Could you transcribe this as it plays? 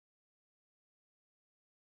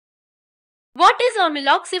What is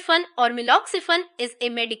Ormeloxifene? Ormeloxifene is a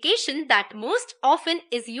medication that most often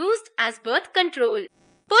is used as birth control,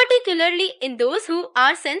 particularly in those who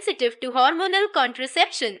are sensitive to hormonal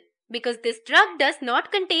contraception, because this drug does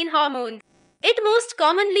not contain hormones. It most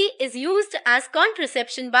commonly is used as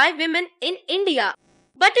contraception by women in India,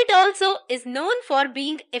 but it also is known for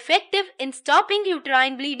being effective in stopping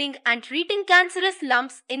uterine bleeding and treating cancerous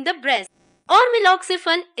lumps in the breast.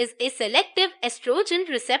 Ormeloxifene is a selective estrogen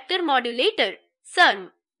receptor modulator, SERM,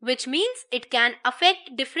 which means it can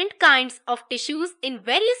affect different kinds of tissues in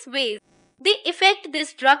various ways. The effect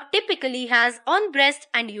this drug typically has on breast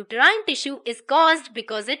and uterine tissue is caused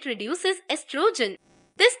because it reduces estrogen.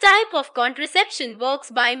 This type of contraception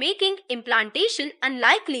works by making implantation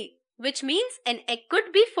unlikely, which means an egg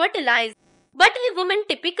could be fertilized. But a woman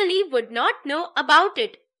typically would not know about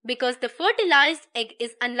it, because the fertilized egg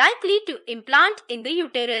is unlikely to implant in the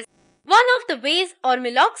uterus. One of the ways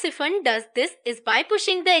Ormeloxifene does this is by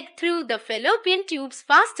pushing the egg through the fallopian tubes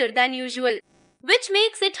faster than usual, which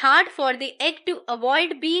makes it hard for the egg to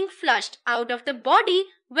avoid being flushed out of the body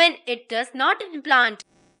when it does not implant.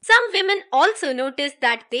 Some women also notice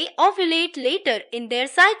that they ovulate later in their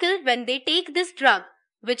cycle when they take this drug,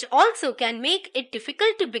 which also can make it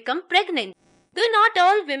difficult to become pregnant. Though not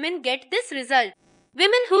all women get this result.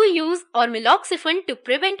 Women who use Ormeloxifene to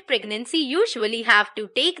prevent pregnancy usually have to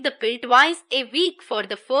take the pill twice a week for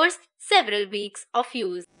the first several weeks of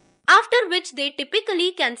use, after which they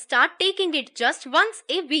typically can start taking it just once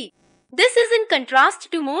a week. This is in contrast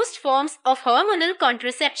to most forms of hormonal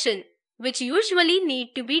contraception, which usually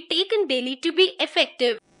need to be taken daily to be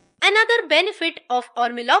effective. Another benefit of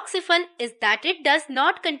Ormeloxifene is that it does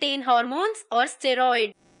not contain hormones or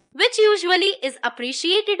steroids, which usually is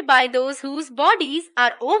appreciated by those whose bodies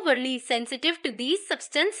are overly sensitive to these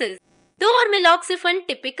substances. Though Ormeloxifene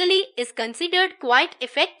typically is considered quite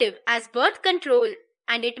effective as birth control,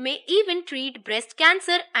 and it may even treat breast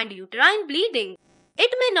cancer and uterine bleeding,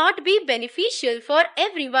 it may not be beneficial for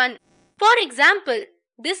everyone. For example,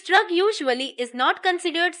 this drug usually is not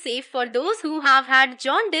considered safe for those who have had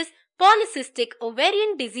jaundice, polycystic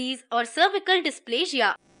ovarian disease, or cervical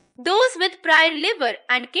dysplasia. Those with prior liver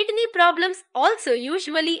and kidney problems also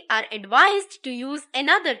usually are advised to use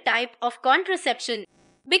another type of contraception,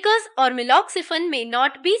 because Ormeloxifene may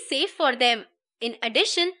not be safe for them. In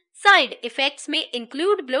addition, side effects may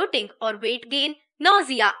include bloating or weight gain,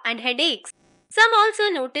 nausea, and headaches. Some also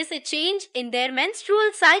notice a change in their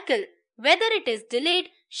menstrual cycle, whether it is delayed,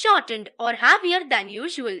 shortened, or heavier than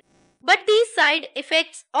usual. But these side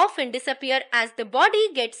effects often disappear as the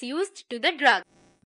body gets used to the drug.